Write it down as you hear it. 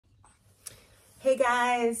Hey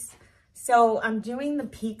guys, so I'm doing the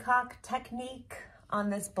Peacock technique on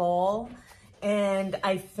this bowl, and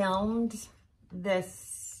I filmed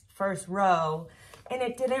this first row and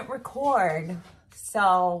it didn't record,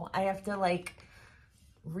 so I have to like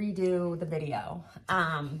redo the video.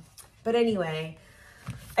 But anyway,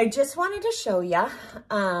 I just wanted to show ya.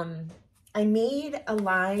 I made a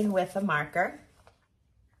line with a marker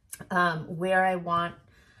where I want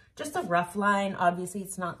just a rough line. Obviously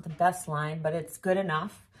it's not the best line, but it's good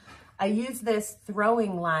enough. I use this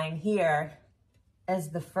throwing line here as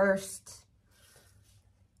the first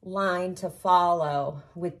line to follow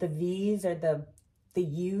with the V's or the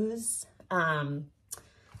U's. I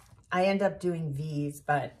end up doing V's,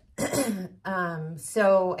 but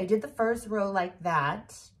so I did the first row like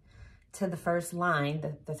that to the first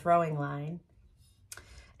line, the throwing line.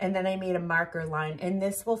 And then I made a marker line, and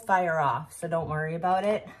this will fire off, so don't worry about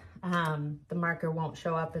it. The marker won't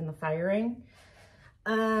show up in the firing.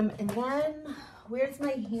 And then, where's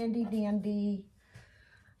my handy dandy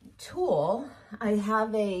tool? I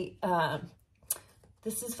have a,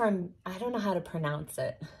 this is from, I don't know how to pronounce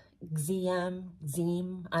it.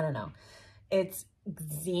 Ziem, I don't know. It's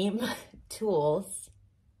Ziem Tools.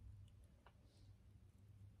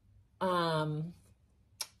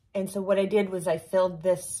 And so what I did was I filled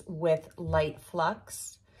this with light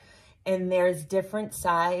flux, and there's different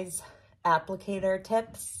size applicator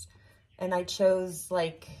tips. And I chose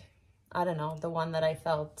like, I don't know, the one that I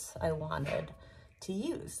felt I wanted to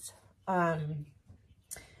use.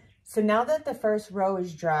 So now that the first row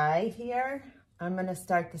is dry here, I'm gonna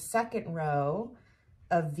start the second row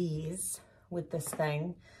of V's with this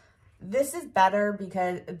thing. This is better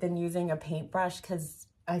than using a paintbrush, because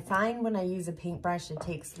I find when I use a paintbrush, it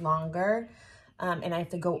takes longer, and I have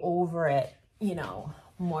to go over it, you know,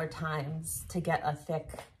 more times to get a thick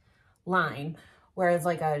line. Whereas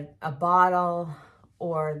like a bottle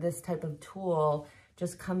or this type of tool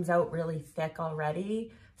just comes out really thick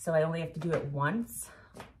already. So I only have to do it once.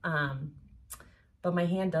 But my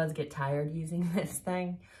hand does get tired using this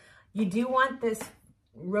thing. You do want this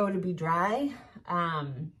row to be dry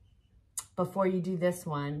before you do this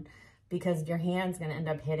one, because your hand's gonna end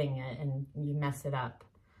up hitting it and you mess it up.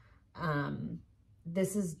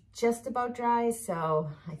 This is just about dry,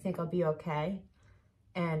 so I think I'll be okay.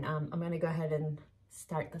 And I'm gonna go ahead and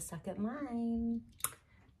start the second line.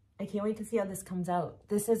 I can't wait to see how this comes out.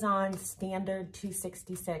 This is on standard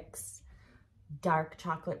 266 dark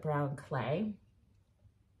chocolate brown clay.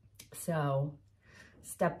 So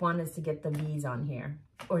step one is to get the V's on here,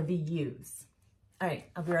 or the U's. All right,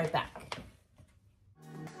 I'll be right back.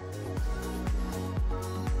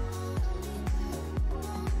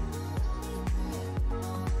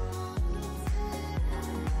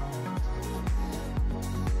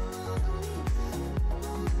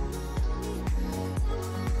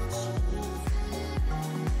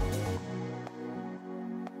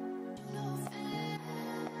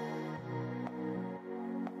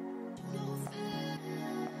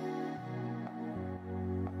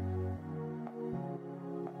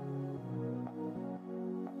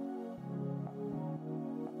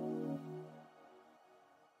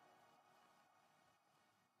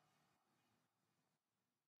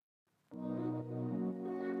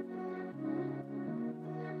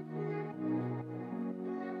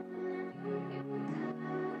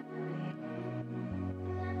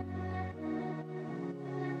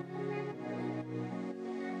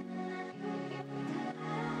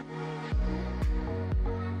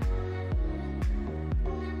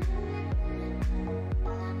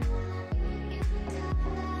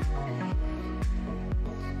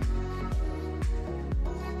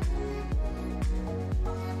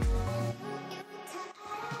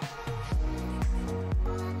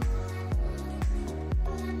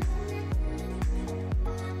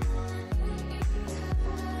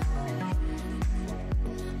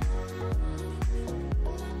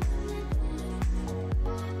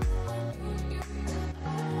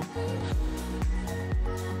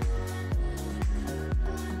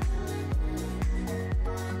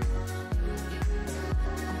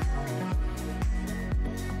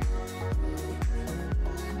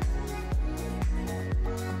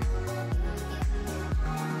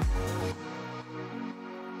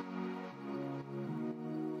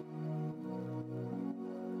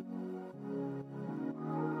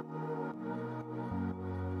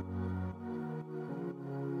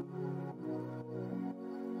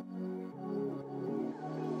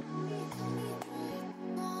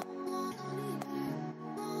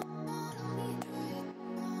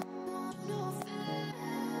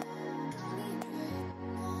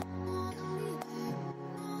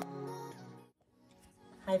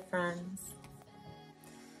 Hi friends.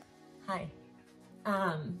 Hi.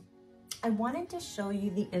 I wanted to show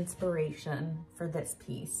you the inspiration for this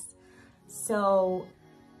piece. So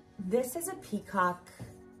this is a Peacock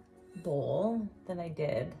bowl that I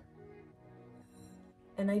did.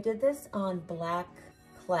 And I did this on black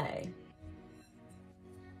clay,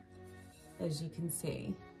 as you can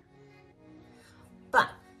see. But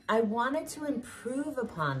I wanted to improve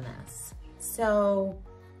upon this. So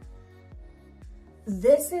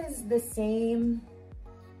this is the same,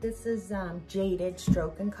 this is Jaded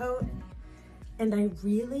Stroke and Coat. And I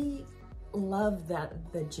really love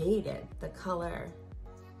the Jaded, the color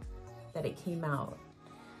that it came out.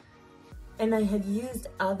 And I had used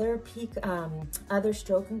other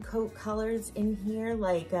Stroke and Coat colors in here,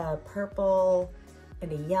 like a purple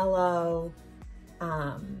and a yellow.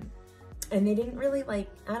 And they didn't really I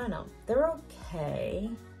don't know, they're okay.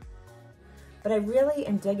 But I really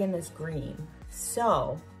am digging this green.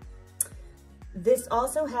 So this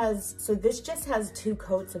also has, this just has 2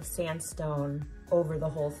 coats of sandstone over the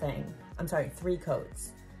whole thing. I'm sorry, 3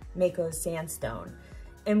 coats, Mayco Sandstone.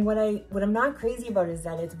 And what I'm not crazy about is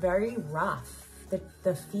that it's very rough.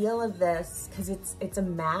 The feel of this, because it's a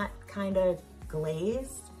matte kind of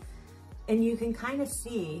glaze, and you can kind of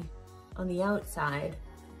see on the outside,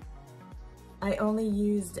 I only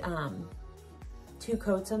used 2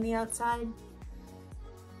 coats on the outside,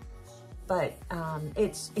 but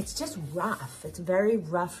it's just rough. It's very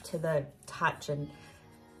rough to the touch, and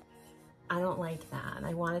I don't like that.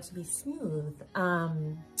 I want it to be smooth.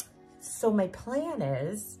 So my plan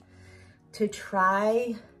is to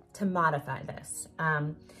try to modify this.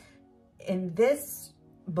 In this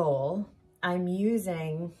bowl, I'm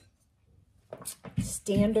using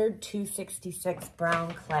standard 266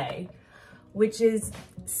 brown clay, which is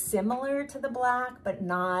similar to the black, but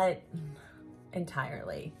not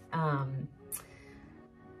entirely.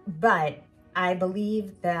 But I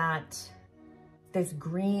believe that this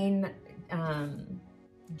green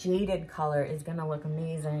Jaded color is gonna look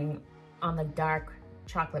amazing on the dark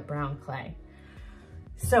chocolate brown clay.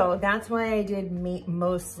 So that's why I did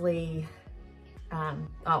mostly,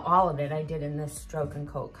 all of it I did in this Stroke and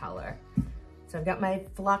Coat color. So I've got my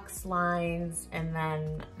flux lines and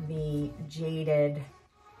then the Jaded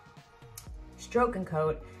Stroke and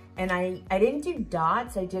Coat. And I didn't do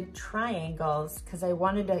dots, I did triangles because I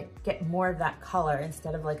wanted to get more of that color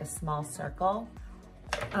instead of like a small circle.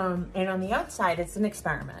 And on the outside, it's an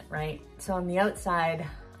experiment, right? So on the outside,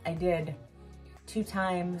 I did 2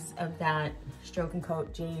 times of that Stroke and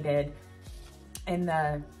Coat Jaded in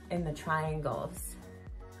the triangles.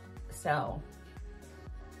 So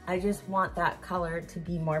I just want that color to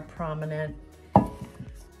be more prominent.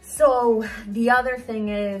 So the other thing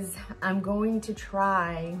is I'm going to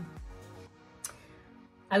try,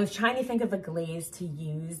 I was trying to think of a glaze to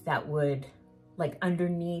use that would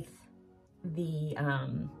underneath the,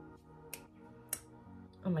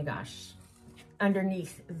 oh my gosh,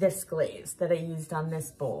 underneath this glaze that I used on this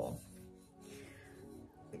bowl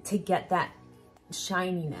to get that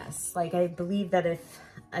shininess. I believe that if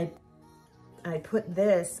I put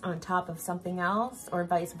this on top of something else or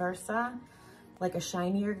vice versa, like a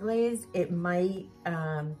shinier glaze, it might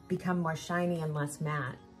become more shiny and less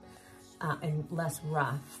matte and less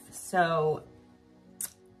rough. So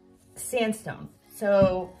sandstone.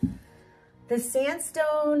 So the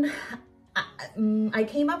sandstone, I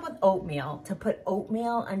came up with oatmeal, to put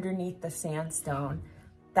oatmeal underneath the sandstone.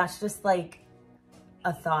 That's just like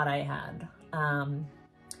a thought I had,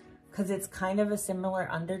 because it's kind of a similar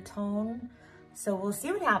undertone. So we'll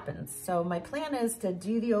see what happens. So my plan is to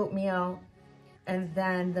do the oatmeal and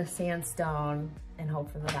then the sandstone and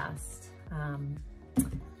hope for the best.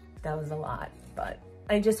 That was a lot, but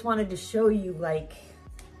I just wanted to show you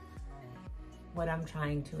what I'm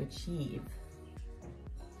trying to achieve.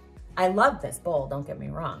 I love this bowl, don't get me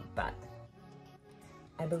wrong, but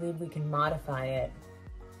I believe we can modify it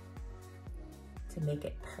to make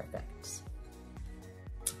it perfect.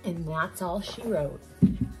 And that's all she wrote.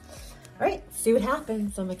 All right, see what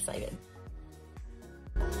happens. I'm excited.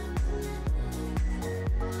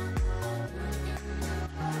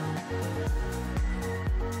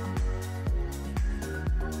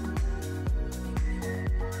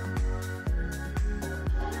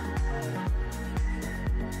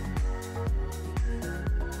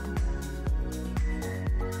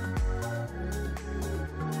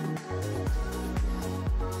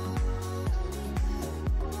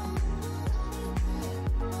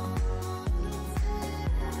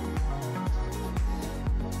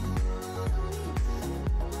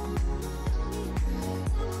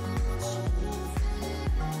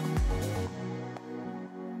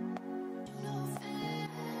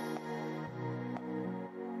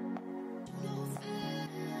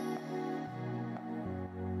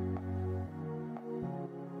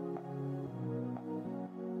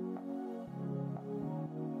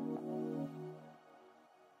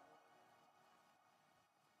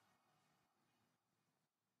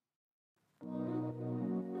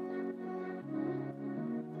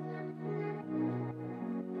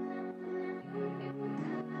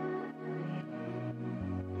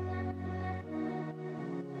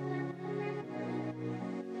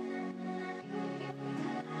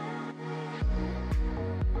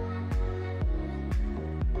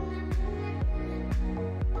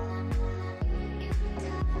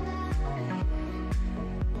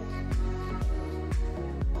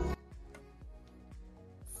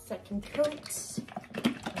 Second coat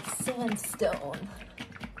of sandstone.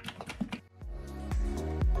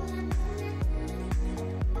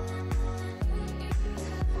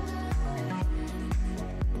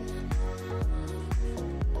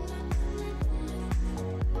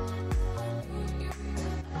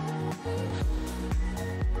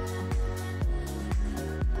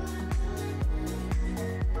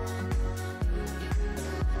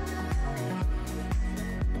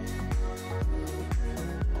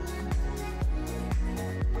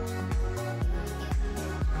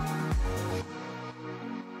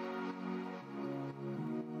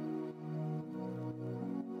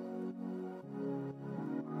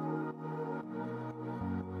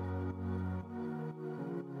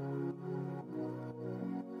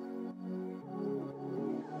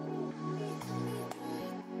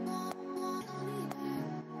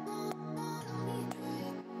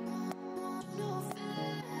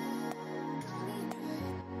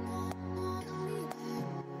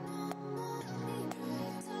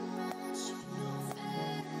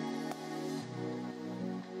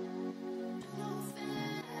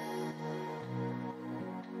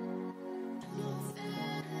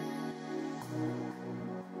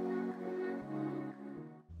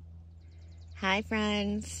 Hi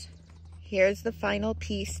friends, here's the final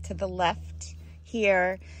piece. To the left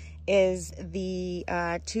here is the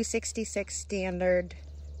 266 standard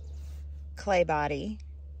clay body,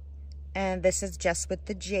 and this is just with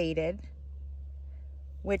the Jaded,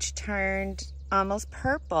 which turned almost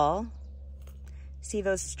purple. See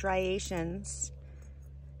those striations?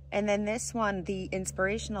 And then this one, the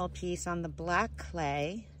inspirational piece on the black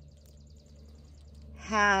clay,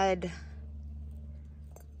 had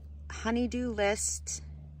honeydew list,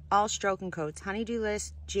 all stroke and coats, honeydew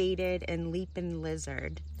list, Jaded, and leapin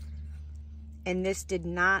lizard. And this did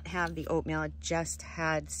not have the oatmeal, it just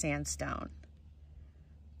had sandstone.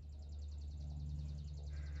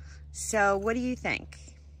 So what do you think?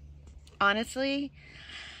 Honestly,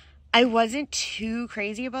 I wasn't too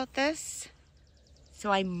crazy about this,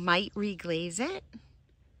 so I might reglaze it.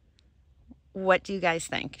 What do you guys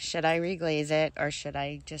think? Should I reglaze it or should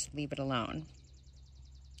I just leave it alone?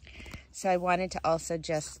 So I wanted to also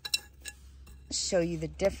just show you the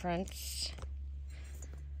difference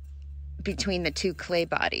between the two clay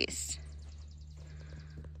bodies.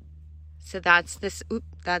 So that's this,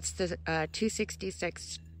 that's the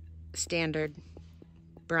 266 standard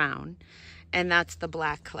brown, and that's the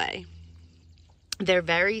black clay. They're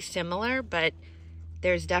very similar, but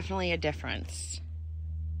there's definitely a difference.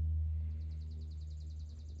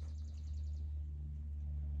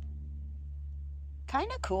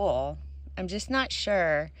 Kind of cool. I'm just not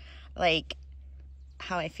sure like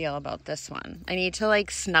how I feel about this one. I need to like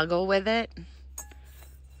snuggle with it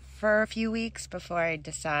for a few weeks before I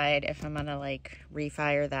decide if I'm gonna like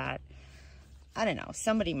refire that. I don't know,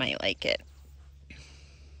 somebody might like it.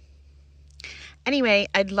 Anyway,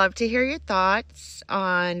 I'd love to hear your thoughts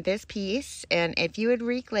on this piece and if you would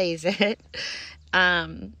reglaze it.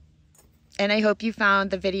 And I hope you found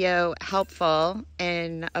the video helpful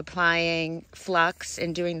in applying flux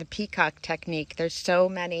and doing the Peacock technique. There's so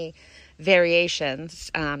many variations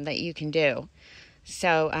that you can do.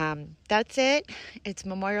 So that's it. It's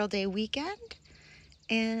Memorial Day weekend,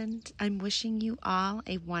 and I'm wishing you all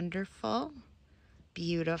a wonderful,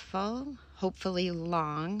 beautiful, hopefully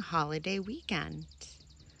long holiday weekend.